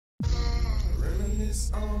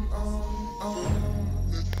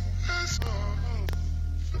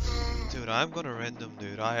Dude, I'm gonna random,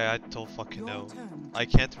 dude. I don't fucking know. I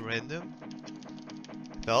can't random.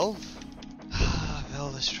 Valve?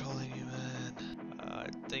 Valve is trolling you, man. I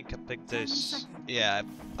think I picked this. Yeah,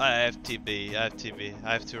 I have TB. I have TB.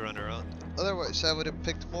 I have to run around. Otherwise, I would have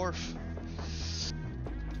picked Morph.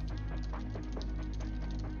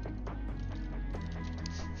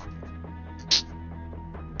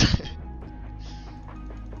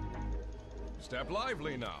 Step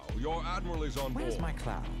lively now. Your admiral is on board. Where's my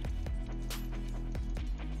cloud?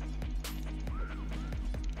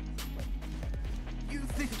 You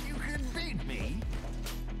think you can beat me?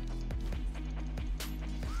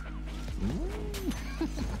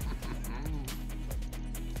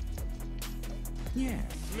 Yes.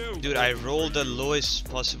 No. Dude, I rolled the lowest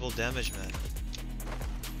possible damage, man.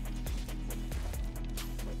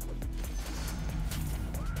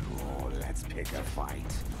 Oh, let's pick a fight.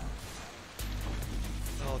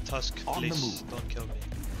 Oh, Tusk, On the please move. don't kill me.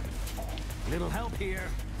 Little help here.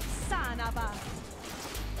 Sanaba.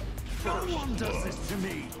 No one does this to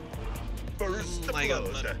me. First Oh my God,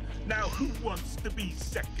 blood. man. Now who wants to be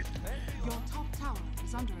second? Your top tower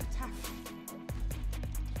is under attack.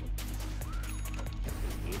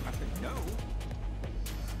 No.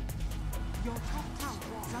 Your top tower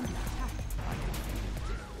is under attack.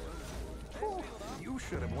 You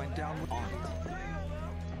should have went down on it.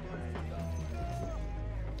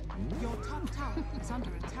 Your top tower is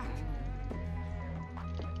under attack.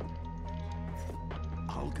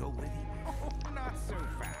 I'll go with you. Oh, not so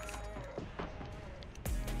fast.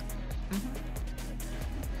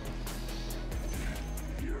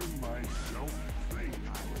 Hear myself think.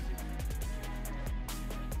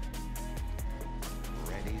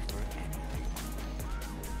 Ready for anything.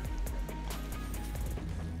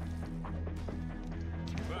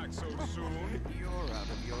 Back so soon. You're out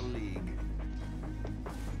of your league.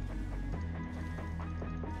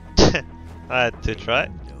 I had to try.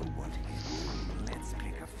 Know what hit. Let's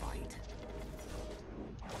pick a fight.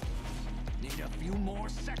 Need a few more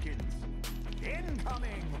seconds.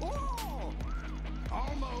 Incoming! Oh!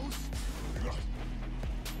 Almost!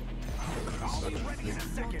 I'll be ready in a Your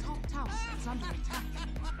second. top tower is under attack.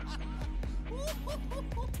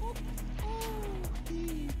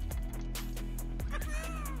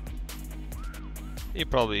 He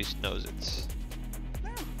probably knows it.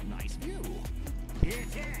 Nice view.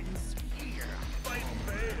 It ends here. Fight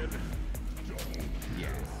bad.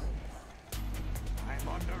 Yes. I'm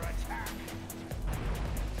under attack.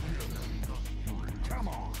 Come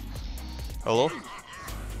on. Hello?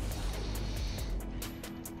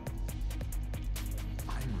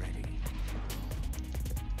 I'm ready.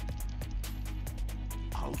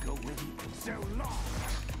 I'll go with you. So long.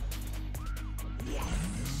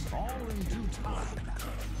 All in due time.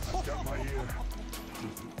 Got my ear.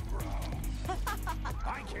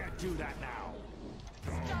 I can't do that now.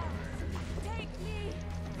 Take me.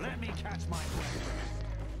 Let me catch my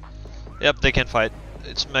breath. Yep, they can fight.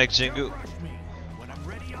 It's Max Don't Jingu. rush me. When I'm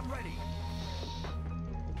ready, I'm ready.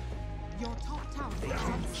 Your top tower is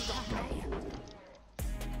under attack.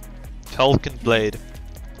 Falcon Blade.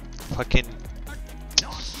 Fucking.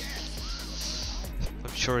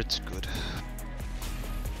 I'm sure it's good.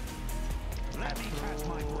 Let me catch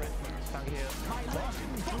my breath first. My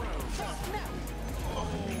lightning throw.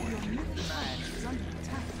 Is under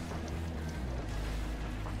attack.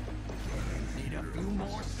 Need a few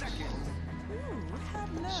more seconds. Ooh,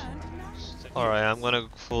 have learned now. Alright, I'm gonna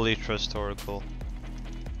fully trust Oracle.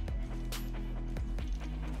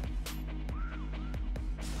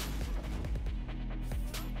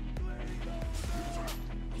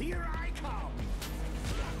 Here I come.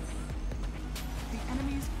 The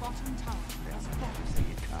enemy's bottom tower has fallen. See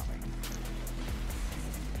it coming.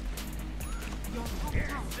 Your top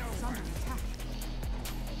tower is under attack.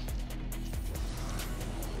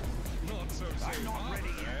 Not so safe. I'm not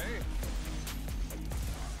ready yet. Eh?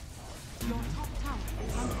 Your top tower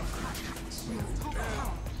is under attack. Your top tower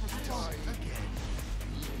has fallen.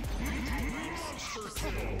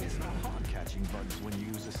 It's not hard catching bugs when you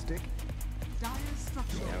use a stick. Dire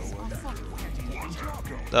structures are falling.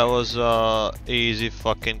 That was easy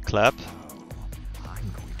fucking clap.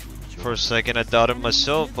 For a second I doubted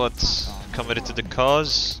myself, but committed to the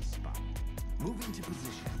cause. Move into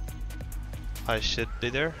position. I should be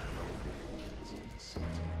there.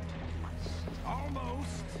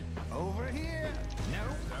 Almost. Over here.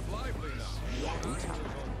 No. Step lively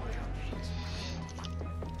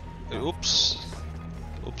now. Oops.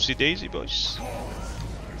 Oopsie daisy, boys.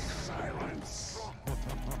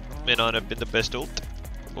 May not have been the best ult.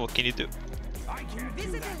 What can you do? I can't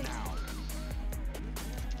do that now.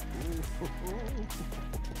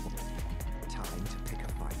 Time to pick a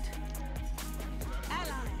fight.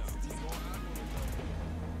 Allies.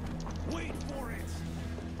 Wait for it.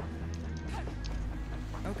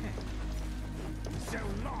 Okay. So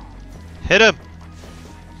long. Hit him!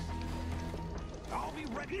 I'll be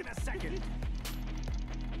ready in a second.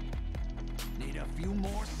 Need a few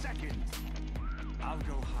more seconds. I'll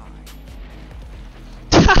go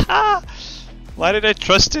high. Why did I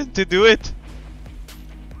trust him to do it?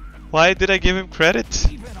 Why did I give him credit?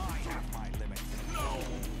 Even I have my limits.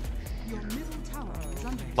 Your middle tower is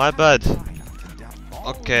under My attack. bad. Try not to doubt.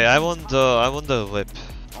 Okay, I want the whip.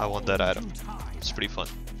 I want that item. It's pretty fun.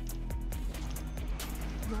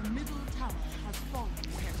 Your middle tower has fallen.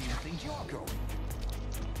 Where do you think you're going?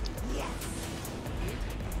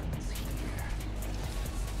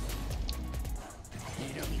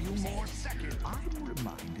 Need a few more seconds. I'm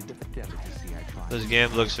reminded of a delicacy I tried. This game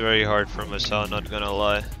looks very hard for Masao, not gonna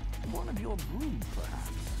lie. One of your brood,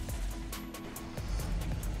 perhaps.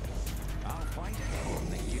 I'll fight anyone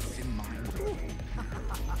that gets in my way.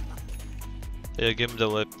 Yeah, give him the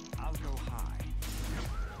whip. I'll go high.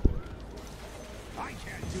 I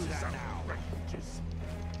can't do that now.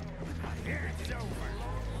 It's over.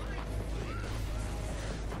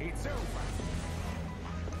 It's over.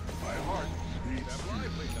 My heart beats.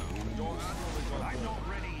 I'm not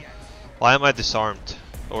ready yet. Why am I disarmed?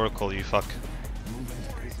 Oracle, you fuck.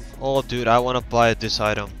 Oh dude, I wanna buy this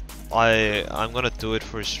item. I'm gonna do it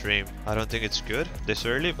for stream. I don't think it's good this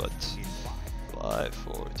early, but 5,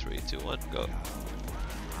 4, 3, 2, 1, go.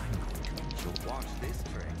 You'll watch this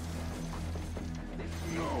trick.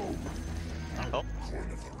 No. Oh,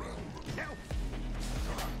 No.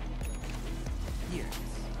 Yes.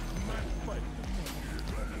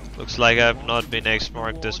 looks like I've not been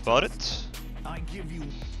X-marked as spotted. I give you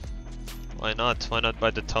Why not? Why not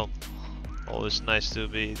buy the tome? Always nice to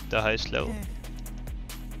be the highest level.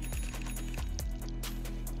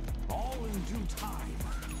 all in due time.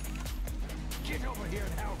 Get over here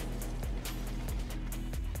and help.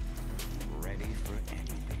 Ready for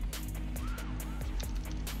anything.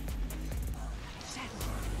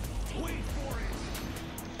 Wait for it.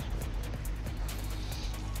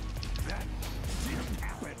 That didn't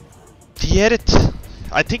happen. He had it!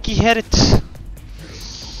 I think he had it! Dire's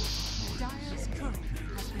turret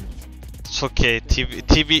has been It's okay,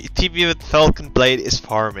 TV with Falcon Blade is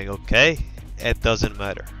farming, okay? It doesn't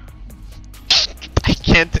matter.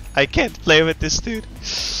 I can't play with this dude.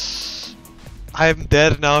 I'm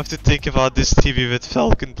dead now. I have to think about this TV with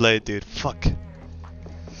Falcon Blade, dude. Fuck.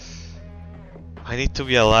 I need to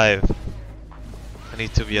be alive. I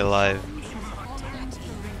need to be alive. following the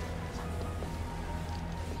ring.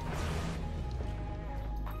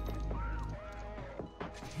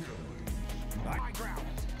 High ground.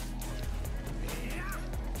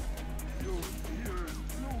 You'll hear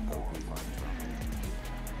no more fight.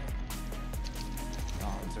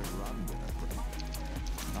 On to run with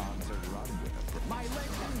a On to run with a My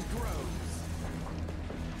legend grows.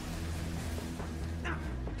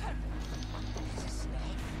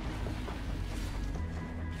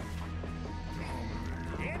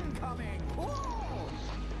 Incoming. Whoa.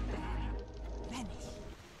 Vanish.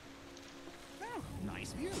 Oh,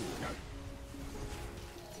 nice view.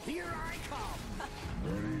 Here I come.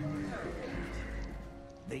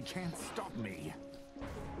 They can't stop me.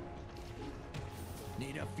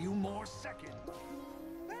 Need a few more seconds.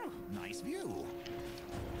 Oh, nice view.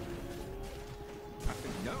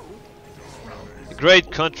 No.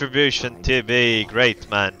 Great contribution, TB. Great,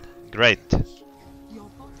 man. Great. Your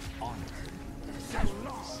bottom On it. So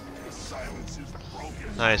long. The silence is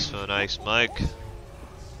broken. Nice one, nice Mike.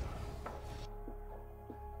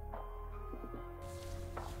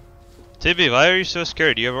 TB, why are you so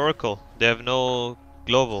scared? You have Oracle. They have no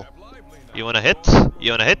global. You wanna hit?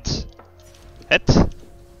 You wanna hit? Hit?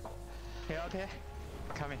 Yeah, okay.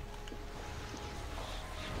 Coming.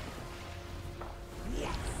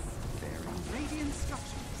 radiant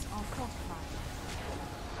structures are fortified.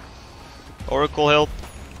 Oracle help.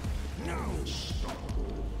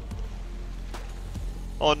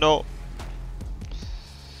 Oh no.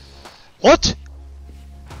 What?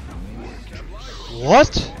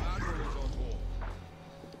 What?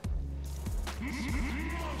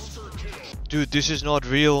 Dude, this is not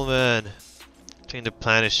real, man. I think the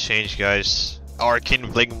plan has changed, guys.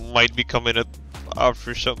 Arcane Blink might be coming up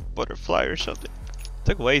after some butterfly or something.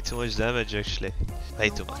 Took way too much damage, actually. Way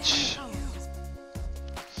too much.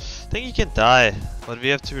 I think you can die, but we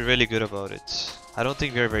have to be really good about it. I don't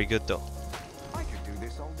think we're very good though, I could do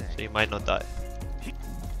this all day. so you might not die.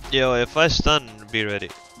 Yo, if I stun, be ready.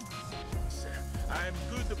 I'm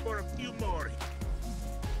good for a few more.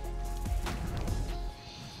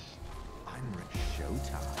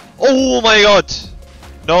 Showtime. Oh my god!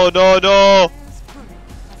 No, no, no! Player's turret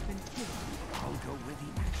has been killed. I'll go with the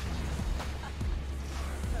action.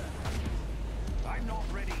 I'm not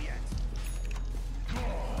ready yet.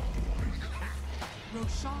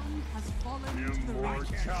 Roshan has fallen to the right.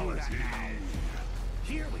 Immortality.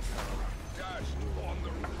 Here we go. Dash on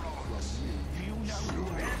the rocks. Do you know who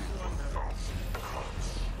I am?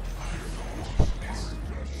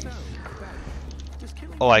 So, just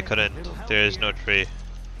killing Oh, I me couldn't. a little help There is here. no tree.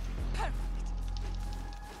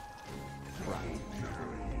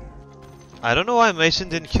 I don't know why Mason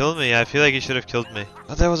didn't kill me. I feel like he should have killed me.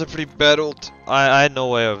 But that was a pretty bad ult. I had no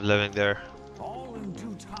way of living there. All in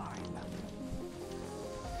due time.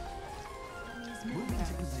 Moving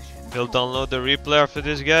to position. We'll download the replay after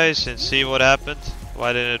this, guys, and see what happened.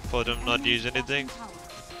 Why didn't it put him not use anything?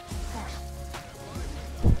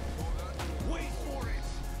 Wait for it.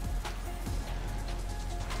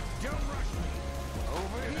 Don't rush me.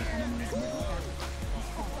 Over here.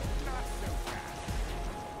 Not so fast.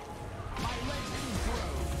 My legend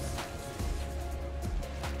grows.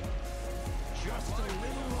 Just a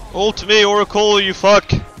little longer. Ult me, Oracle, you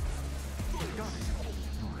fuck!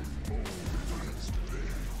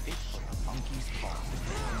 Monkey's paw.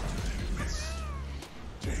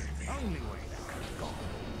 Only way that could have gone.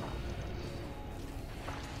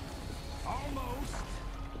 Almost.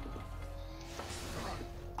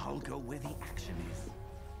 I'll go where the action is.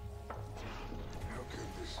 How can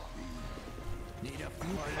this be? Need a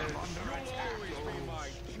few under attack.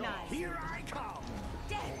 Here I come.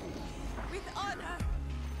 With honor.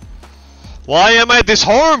 Why am I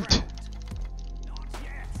disarmed? Not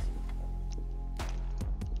yet.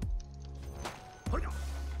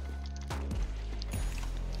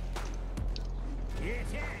 It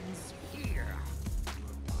ends here.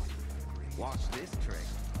 Watch this trick.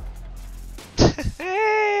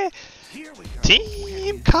 Here we go.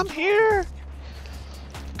 Team, come here!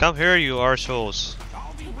 Come here, you arseholes.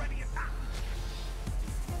 I'll be ready at that.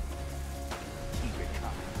 Keep it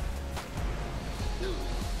coming.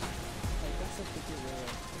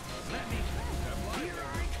 Let me. Here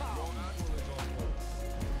I come.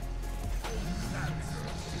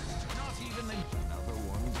 Not even another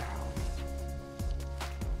one down.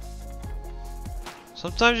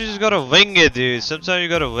 Sometimes you just gotta wing it, dude. Sometimes you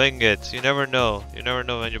gotta wing it. You never know. You never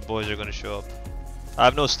know when your boys are gonna show up. I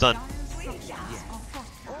have no stun.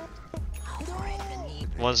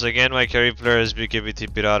 Once again, my carry player is BKB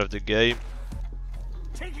TP'd out of the game.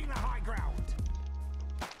 Taking the high ground.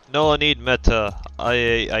 No need meta.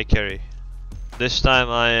 I carry. This time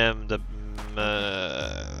I am the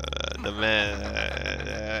man.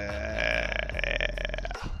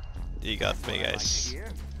 You got me, guys.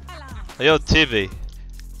 Here. Yo, TV.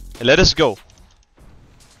 Let us go.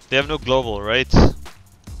 They have no global, right?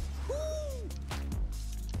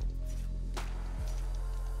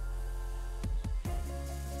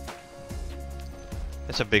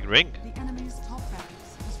 That's a big ring. The enemy's top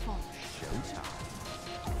barracks has fallen.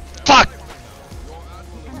 Fuck!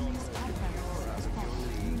 The enemy's top barracks has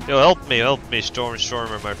fallen. Yo, help me,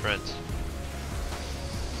 Stormer, my friend.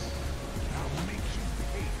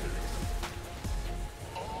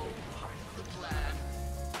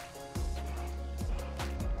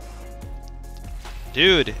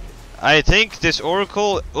 Dude, I think this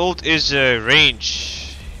Oracle ult is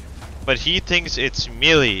range, but he thinks it's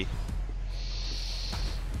melee.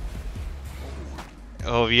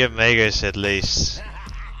 Oh, we have Megas at least.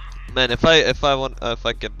 Man, if I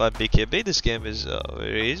can buy BKB, this game is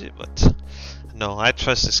very easy. But no, I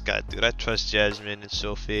trust this guy, dude. I trust Jasmine and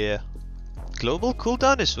Sophia. Global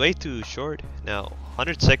cooldown is way too short. Now,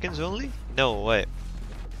 100 seconds only? No way.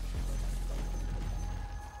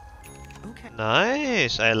 Okay.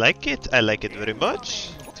 Nice, I like it. I like it very much.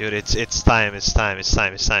 Dude, it's time. It's happening.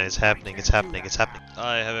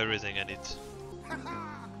 I have everything I need.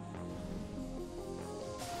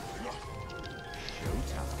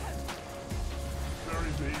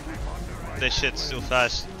 This shit's too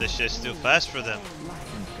fast. This shit's too fast for them.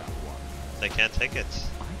 They can't take it.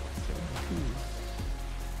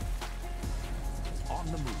 On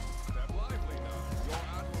the move. Step lively now. Your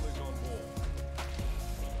admiral is on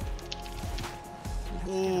board.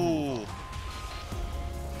 Ooh.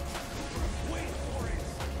 Wait for it.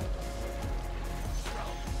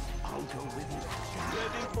 I'll go with you.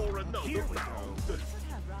 Ready for another Here we go.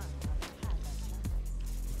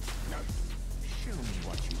 Now, show me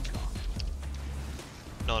what you got.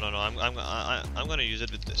 No. I'm gonna use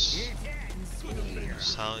it with this. It ends here.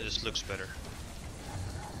 Sound just looks better.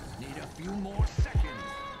 Need a few more seconds.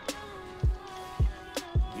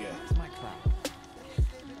 Yeah. It's my cloud.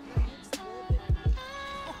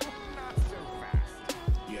 Not so fast.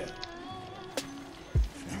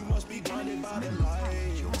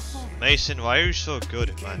 Mason, why are you so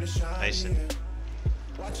good, man?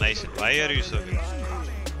 Mason, why are you so good?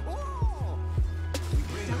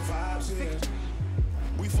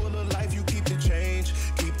 We full of life, you keep the change,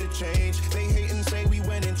 keep the change. They hate and say we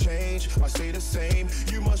went and changed. I stay the same.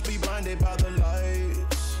 You must be blinded by the